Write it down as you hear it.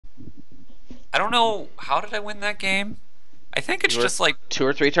don't know. How did I win that game? I think it's You were just like 2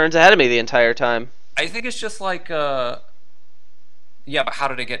 or 3 turns ahead of me the entire time. I think it's just like yeah, but how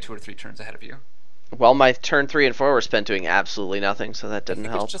did I get 2 or 3 turns ahead of you? Well, my turn 3 and 4 were spent doing absolutely nothing, so that I didn't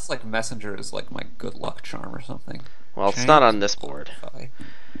think it's help. just like Messenger is like my good luck charm or something. Well, it's not Change on this board. modify.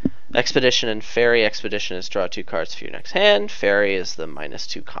 Expedition and Ferry. Expedition is draw 2 cards for your next hand. Ferry is the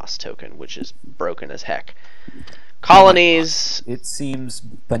 -2 cost token, which is broken as heck. Oh my god. Colonies. It seems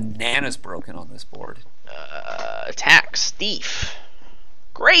bananas broken on this board. Attacks. Thief.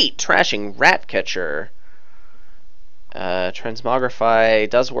 Great. Trashing Ratcatcher. Transmogrify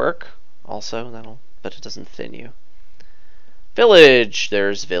does work. Also, but it doesn't thin you. Village.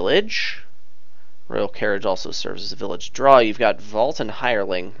 There's Village. Royal Carriage also serves as a village draw. You've got Vault and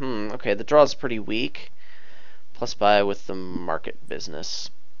Hireling. Okay, the draw's pretty weak. Plus buy with the market business.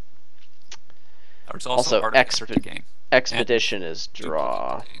 There's also Artificer to gain. Expedition is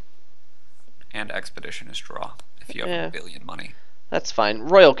draw. And Expedition is draw, if you have a billion money. That's fine.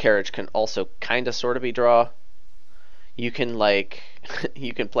 Royal Carriage can also kind of sort of be draw. You can, like,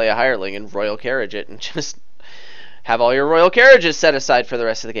 you can play a Hireling and Royal Carriage it and just have all your Royal Carriages set aside for the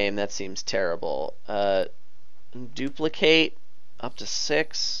rest of the game. That seems terrible. Duplicate up to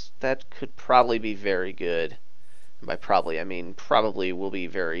 6. That could probably be very good. And by probably, I mean probably will be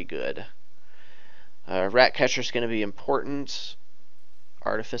very good. Ratcatcher's going to be important.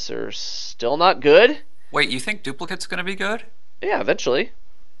 Artificer still not good. Wait, you think Duplicate's going to be good? Yeah, eventually.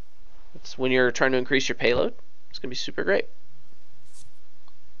 It's when you're trying to increase your payload. It's going to be super great.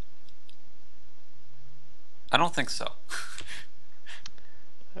 I don't think so.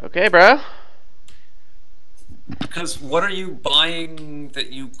 Okay, bro. Because what are you buying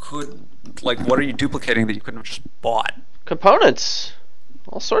that you could, like, what are you duplicating that you couldn't have just bought? Components.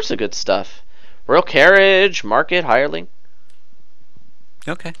 All sorts of good stuff. Royal Carriage, Market, Hireling.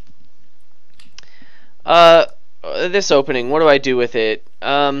 Okay. This opening, what do I do with it?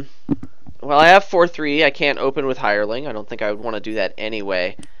 Well, I have 4-3. I can't open with Hireling. I don't think I would want to do that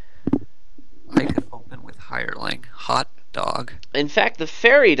anyway. I could open with Hireling. Hot dog. In fact, the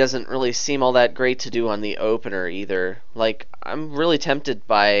Ferry doesn't really seem all that great to do on the opener either. Like, I'm really tempted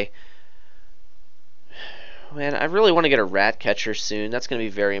by... Man, I really want to get a Ratcatcher soon. That's going to be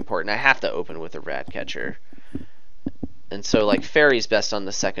very important. I have to open with a Ratcatcher. And so, like, Ferry's best on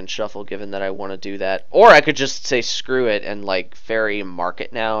the second shuffle, given that I want to do that. Or I could just say screw it and, like, Ferry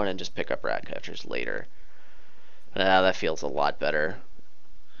Market now and then just pick up Ratcatchers later. That feels a lot better.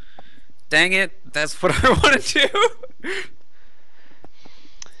 Dang it, that's what I want to do.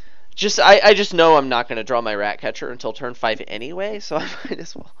 I just know I'm not going to draw my Ratcatcher until turn 5 anyway, so I might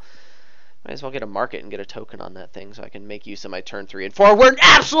as well get a market and get a token on that thing so I can make use of my turn 3 and 4 where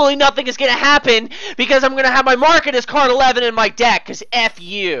absolutely nothing is going to happen because I'm going to have my market as card 11 in my deck because F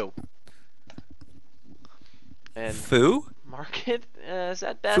you. And Fu? Market? Is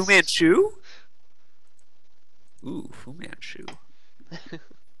that best? Fu Manchu? Ooh, Fu Manchu.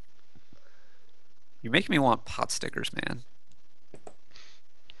 You make me want pot stickers, man.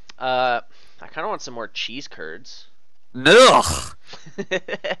 I kind of want some more cheese curds. Ugh!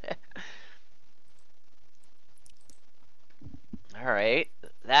 Alright,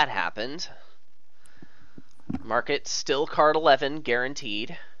 that happened. Market still card 11,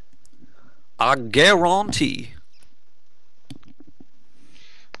 guaranteed. I guarantee.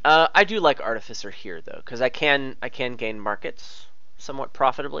 I do like Artificer here, though, because I can gain markets somewhat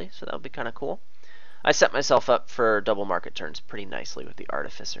profitably, so that would be kind of cool. I set myself up for double market turns pretty nicely with the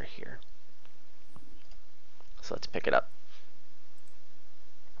Artificer here. So let's pick it up.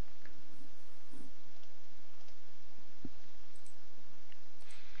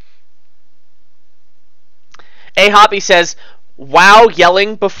 A Hoppy says, "Wow,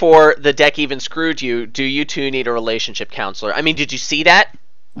 yelling before the deck even screwed you. Do you two need a relationship counselor?" I mean, did you see that?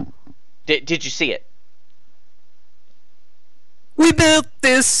 Did you see it? We built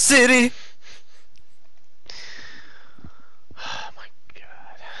this city. Oh my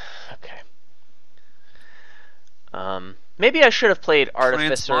god. Okay. Maybe I should have played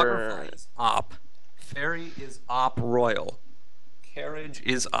Artificer. Is op. Ferry is op royal. Carriage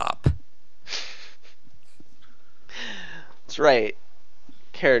is op. That's right.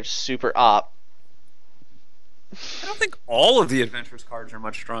 Carriage super op. I don't think all of the adventures cards are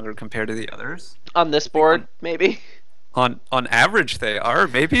much stronger compared to the others. On this board, maybe. On average they are,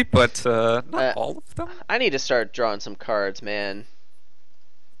 maybe, but not all of them. I need to start drawing some cards, man.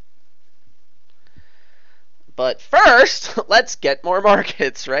 But first, let's get more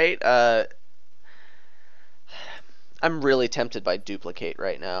markets, right? I'm really tempted by Duplicate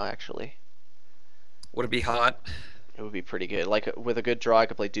right now, actually. Would it be hot? It would be pretty good. Like with a good draw, I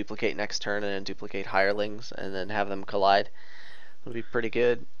could play duplicate next turn and then duplicate hirelings and then have them collide. It would be pretty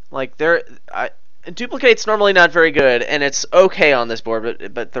good. Like duplicate's normally not very good, and it's okay on this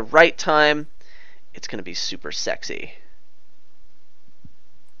board, but the right time, it's gonna be super sexy.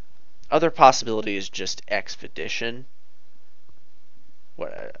 Other possibility is just expedition.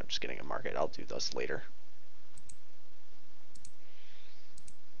 What? I'm just getting a market. I'll do those later.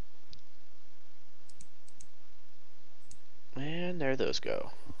 And there those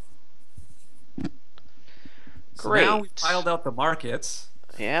go. So Great. now we piled out the markets.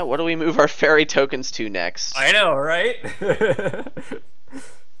 Yeah, what do we move our fairy tokens to next? I know, right?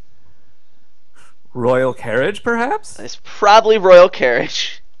 Royal Carriage, perhaps? It's probably Royal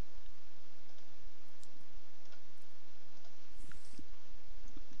Carriage.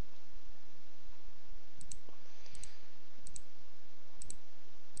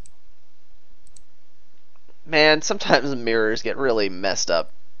 Man, sometimes mirrors get really messed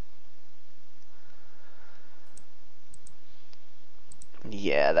up.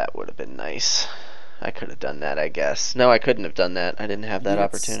 Yeah, that would have been nice. I could have done that, I guess. No, I couldn't have done that. I didn't have that You had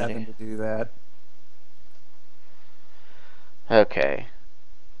opportunity. 7 to do that. Okay.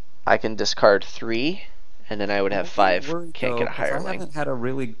 I can discard 3, and then I would have 5. Can't get a I hireling. haven't had a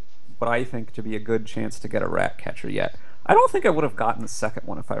really, what I think to be a good chance to get a rat catcher yet. I don't think I would have gotten the second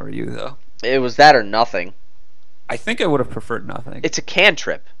one if I were you, though. It was that or nothing. I think I would have preferred nothing. It's a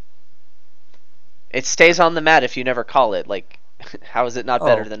cantrip. It stays on the mat if you never call it. Like, how is it not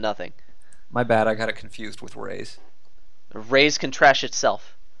better than nothing? My bad, I got it confused with Raise. Raise can trash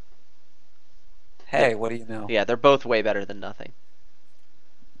itself. Hey, what do you know? Yeah, they're both way better than nothing.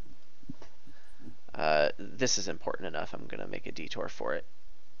 This is important enough. I'm going to make a detour for it.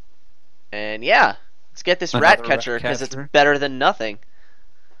 And yeah, let's get this rat catcher because it's better than nothing.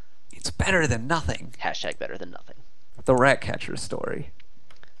 It's better than nothing. Hashtag better than nothing. The rat catcher story.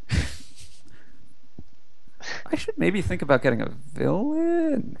 I should maybe think about getting a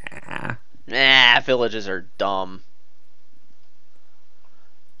villain. Nah. Nah, villages are dumb.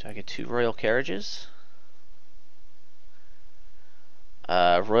 Do I get 2 royal carriages?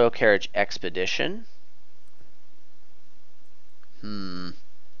 Royal carriage expedition.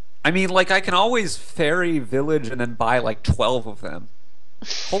 I mean, like, I can always ferry village and then buy like 12 of them.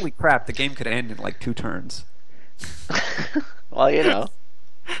 Holy crap, the game could end in like 2 turns. Well, you know.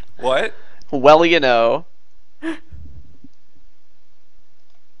 What? Well, you know.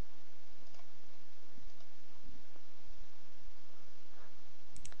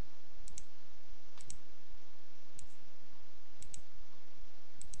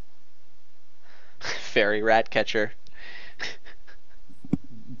 Fairy rat catcher.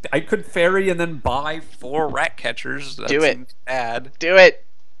 I could ferry and then buy 4 rat catchers. That Do it. seems bad. Do it.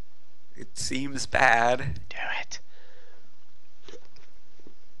 It seems bad. Do it.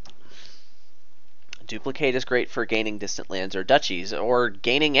 Duplicate is great for gaining distant lands or duchies, or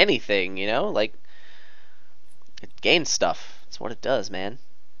gaining anything, you know? Like, it gains stuff. That's what it does, man.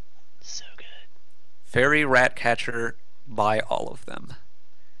 So good. Fairy rat catcher, buy all of them.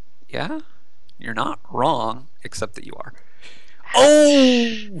 Yeah? You're not wrong, except that you are.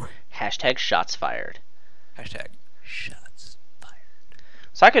 Oh! Hashtag shots fired. Hashtag shots fired.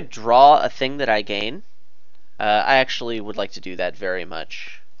 So I could draw a thing that I gain. I actually would like to do that very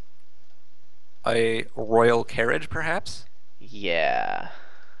much. A royal carriage, perhaps? Yeah.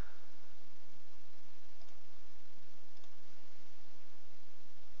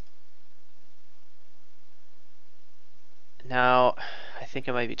 Now, I think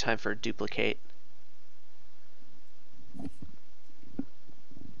it might be time for a duplicate.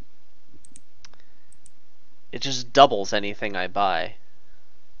 It just doubles anything I buy.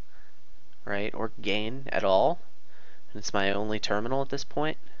 Right? Or gain at all. And it's my only terminal at this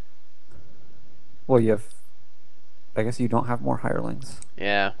point. Well, you have... I guess you don't have more hirelings.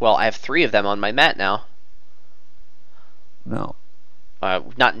 Yeah, well, I have 3 of them on my mat now. No.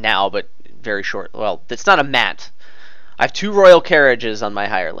 Not now, but very short. Well, it's not a mat. I have 2 royal carriages on my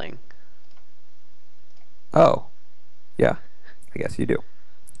hireling. Oh. Yeah. I guess you do.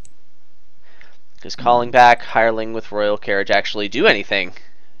 Does calling back hireling with royal carriage actually do anything?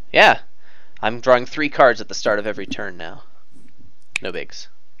 Yeah. I'm drawing 3 cards at the start of every turn now. No bigs.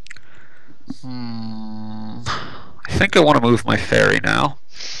 I think I want to move my ferry now.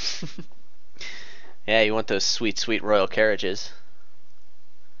 Yeah, you want those sweet, sweet royal carriages.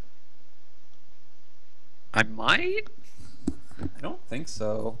 I might? I don't think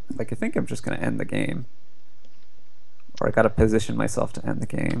so. Like, I think I'm just going to end the game. Or I got to position myself to end the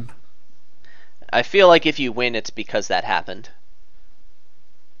game. I feel like if you win, it's because that happened.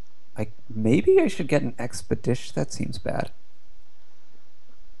 Maybe I should get an expedition. That seems bad.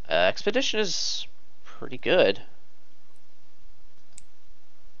 Expedition is pretty good.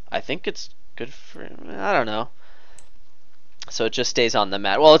 I think it's good for. I don't know. So it just stays on the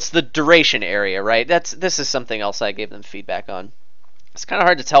mat. Well, it's the duration area, right? This is something else I gave them feedback on. It's kind of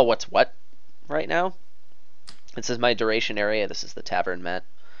hard to tell what's what right now. This is my duration area. This is the tavern mat.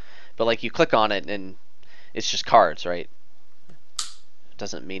 But like you click on it and it's just cards, right? It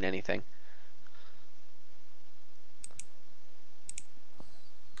doesn't mean anything.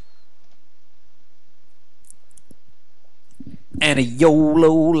 And a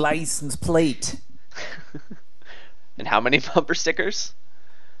YOLO license plate. And how many bumper stickers?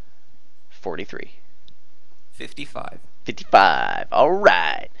 43. 55. 55. All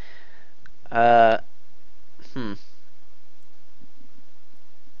right. Watno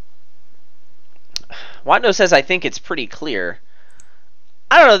says, I think it's pretty clear.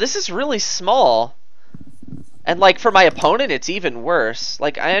 I don't know. This is really small. And, like, for my opponent, it's even worse.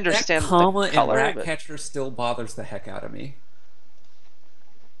 Like, I understand that comma the color, in but Ratcatcher still bothers the heck out of me.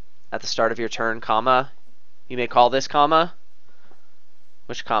 at the start of your turn, comma. You may call this comma.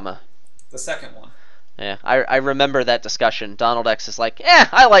 Which comma? The second one. Yeah, I remember that discussion. Donald X is like,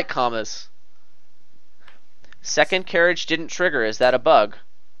 I like commas. Second carriage didn't trigger. Is that a bug?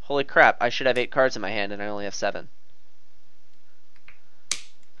 Holy crap, I should have 8 cards in my hand and I only have 7.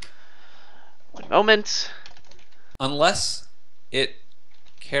 One moment. Unless it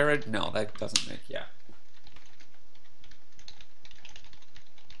carried... No, that doesn't make... Yeah.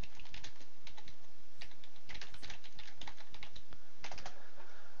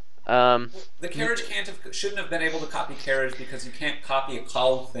 The carriage shouldn't have been able to copy carriage because you can't copy a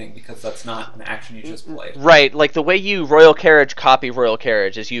call thing because that's not an action you just played. Right, like the way you royal carriage copy royal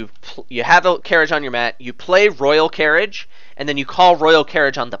carriage is you have a carriage on your mat, you play royal carriage, and then you call royal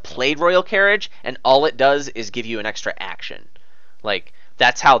carriage on the played royal carriage, and all it does is give you an extra action. Like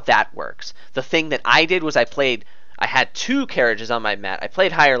that's how that works. The thing that I did was I had 2 carriages on my mat. I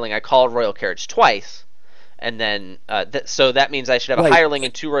played hireling. I called royal carriage twice. And then, so that means I should have a hireling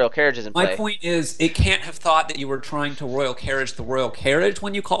and 2 royal carriages in play. My point is, it can't have thought that you were trying to royal carriage the royal carriage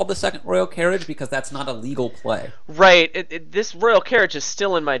when you called the second royal carriage, because that's not a legal play. Right. This royal carriage is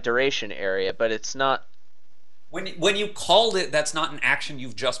still in my duration area, but it's not. When you called it, that's not an action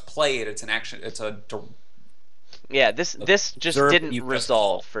you've just played. It's an action. It's a. Yeah. This just didn't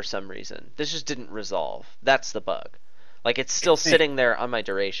resolve for some reason. This just didn't resolve. That's the bug. Like it's still sitting there on my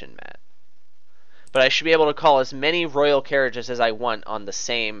duration mat. But I should be able to call as many royal carriages as I want on the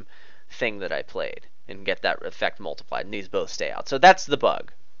same thing that I played and get that effect multiplied, and these both stay out. So that's the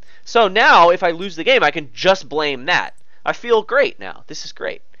bug. So now, if I lose the game, I can just blame that. I feel great now. This is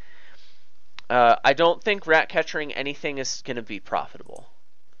great. I don't think rat catchering anything is going to be profitable,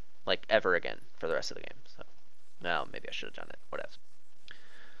 like ever again for the rest of the game. So, no, maybe I should have done it.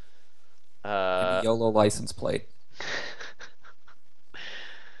 Whatever. YOLO license plate.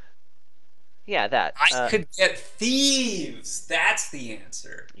 Yeah, that. I could get thieves. That's the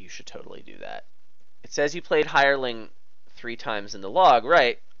answer. You should totally do that. It says you played hireling 3 times in the log,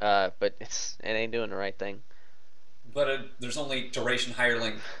 right? But it ain't doing the right thing. But there's only duration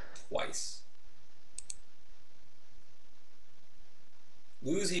hireling twice.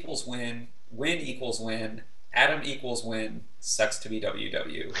 Lose equals win. Win equals win. Adam equals win. Sucks to be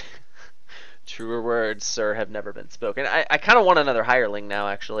WW. Truer words, sir, have never been spoken. I kind of want another hireling now,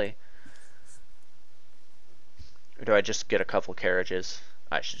 actually. Or do I just get a couple carriages?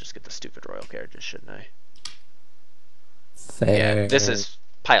 I should just get the stupid royal carriages, shouldn't I? Fair. Yeah, this is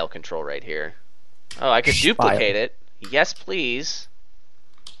pile control right here. Oh, I could duplicate it. Yes, please.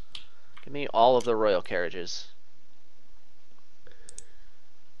 Give me all of the royal carriages.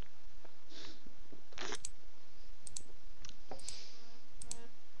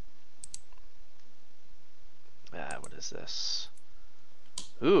 What is this?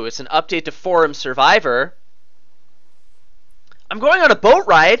 Ooh, it's an update to Forum Survivor. I'm going on a boat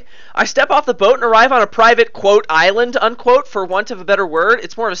ride. I step off the boat and arrive on a private, quote, island, unquote, for want of a better word.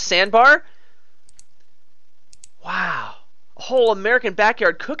 It's more of a sandbar. Wow. A whole American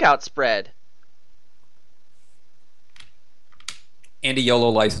backyard cookout spread. And a YOLO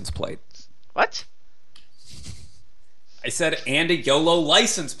license plate. What? I said, and a YOLO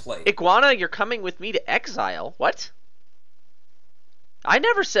license plate. Iguana, you're coming with me to exile. What? I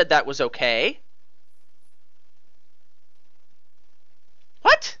never said that was okay.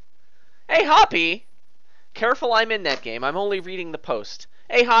 What? Hey, Hoppy. Careful, I'm in that game. I'm only reading the post.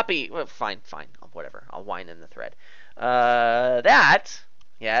 Hey, Hoppy. Well, fine. Whatever. I'll whine in the thread. That.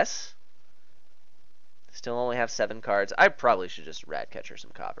 Yes. Still only have 7 cards. I probably should just Ratcatcher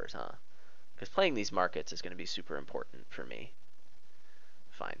some coppers, huh? Because playing these markets is going to be super important for me.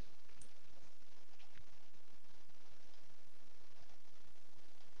 Fine.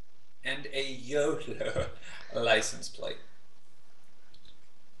 And a YOLO license plate.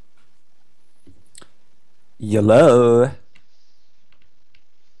 YOLO.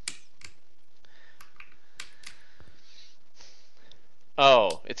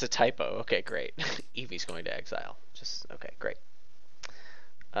 Oh, it's a typo. Okay, great. Eevee's going to exile. Just okay, great.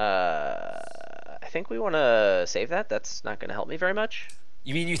 I think we want to save that. That's not going to help me very much.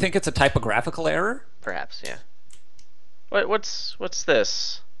 You mean you think it's a typographical error? Perhaps, yeah. What's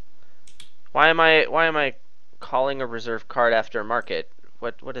this? Why am I calling a reserve card after market?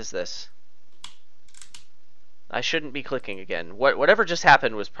 What is this? I shouldn't be clicking again. Whatever just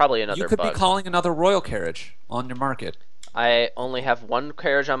happened was probably another You could bug. be calling another royal carriage on your market. I only have 1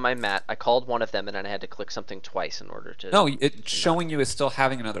 carriage on my mat. I called one of them, and then I had to click something twice in order to. No, it's showing you as still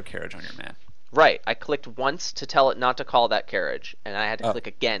having another carriage on your mat. Right. I clicked once to tell it not to call that carriage, and I had to Oh. click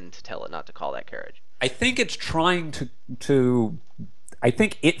again to tell it not to call that carriage. I think it's trying to. I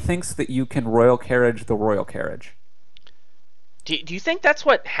think it thinks that you can royal carriage the royal carriage. Do you think that's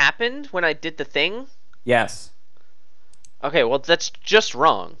what happened when I did the thing? Yes, Okay, well, that's just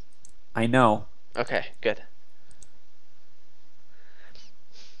wrong. I know. Okay, good.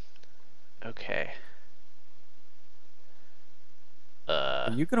 Okay.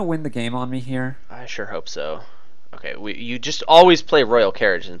 Are you gonna win the game on me here? I sure hope so. Okay, you just always play royal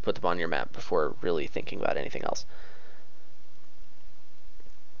carriage and put them on your map before really thinking about anything else.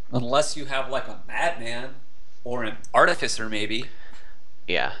 Unless you have like a madman or an artificer, maybe.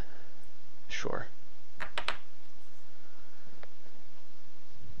 Yeah, sure.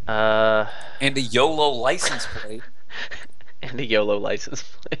 And a YOLO license plate. And a YOLO license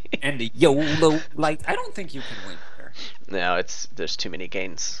plate. And a YOLO light. I don't think you can win here. No, there's too many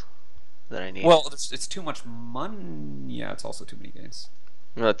gains that I need. Well, it's too much money. Yeah, it's also too many gains.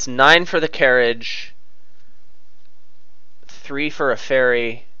 No, it's 9 for the carriage, 3 for a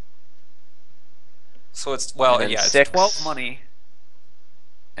ferry. So it's And then yeah, 6. it's 12 money,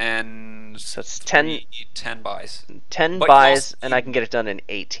 and So it's 10 buys. 10 But you buys, also and need- I can get it done in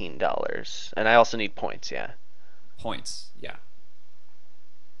 $18. And I also need points, yeah. Points, yeah.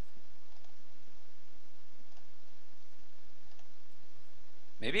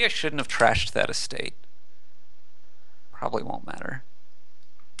 Maybe I shouldn't have trashed that estate. Probably won't matter.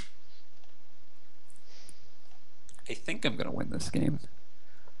 I think I'm gonna win this game,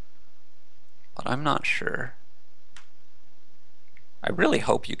 but I'm not sure. I really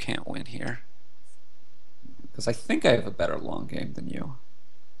hope you can't win here, because I think I have a better long game than you.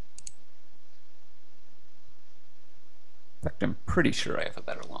 In fact, I'm pretty sure I have a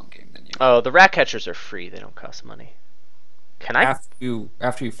better long game than you. Oh, the rat catchers are free. They don't cost money. Can I?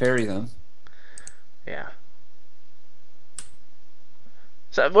 After you ferry them. Yeah.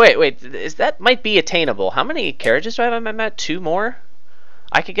 So wait, that might be attainable. How many carriages do I have on my mat? 2 more?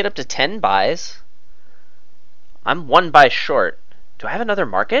 I could get up to 10 buys. I'm 1 buy short. Do I have another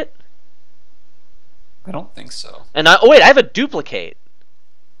market? I don't think so. And oh wait, I have a duplicate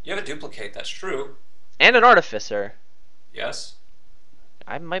You have a duplicate, that's true. and an artificer. Yes.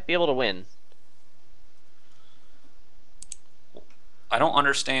 I might be able to win. I don't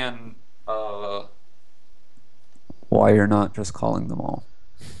understand why you're not just calling them all.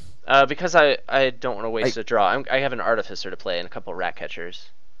 Because I don't want to waste a draw. I have an artificer to play and a couple rat catchers.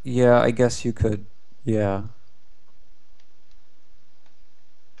 Yeah, I guess you could. Yeah.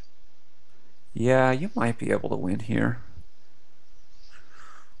 Yeah, you might be able to win here.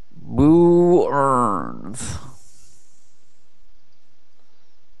 Boo earns.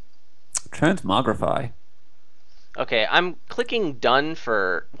 Transmogrify. Okay, I'm clicking done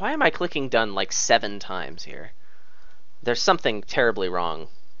for... Why am I clicking done like 7 times here? There's something terribly wrong.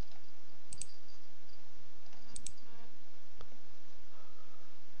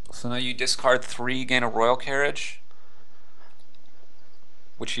 So now you discard 3, gain a royal carriage,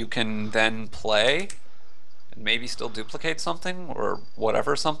 which you can then play and maybe still duplicate something or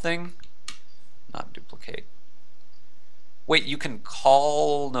whatever something. Not duplicate. Wait, you can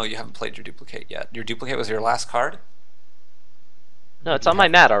call... No, you haven't played your duplicate yet. Your duplicate was your last card? No, it's on my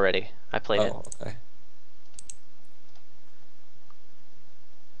mat already. I played it. Oh, okay.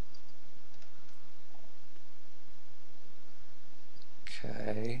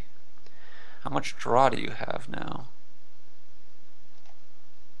 Okay. How much draw do you have now?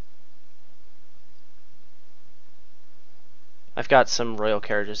 I've got some royal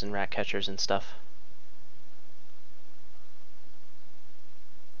carriages and rat catchers and stuff.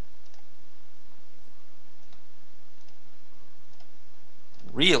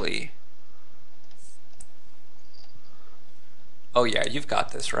 Really? Oh yeah, you've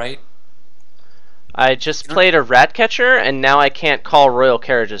got this, right? I just played a rat catcher, and now I can't call royal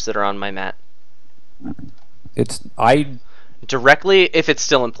carriages that are on my mat. Directly, if it's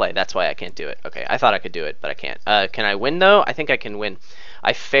still in play. That's why I can't do it. Okay, I thought I could do it, but I can't. Can I win, though? I think I can win.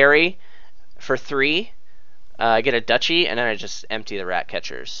 I ferry for 3. I get a duchy, and then I just empty the rat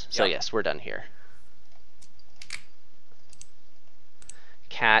catchers. So Yep. yes, we're done here.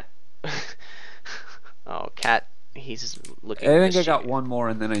 Cat. Oh, cat. He's looking I think I got mischievous. one more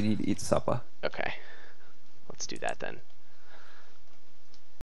and then I need to eat supper. Okay. Let's do that then.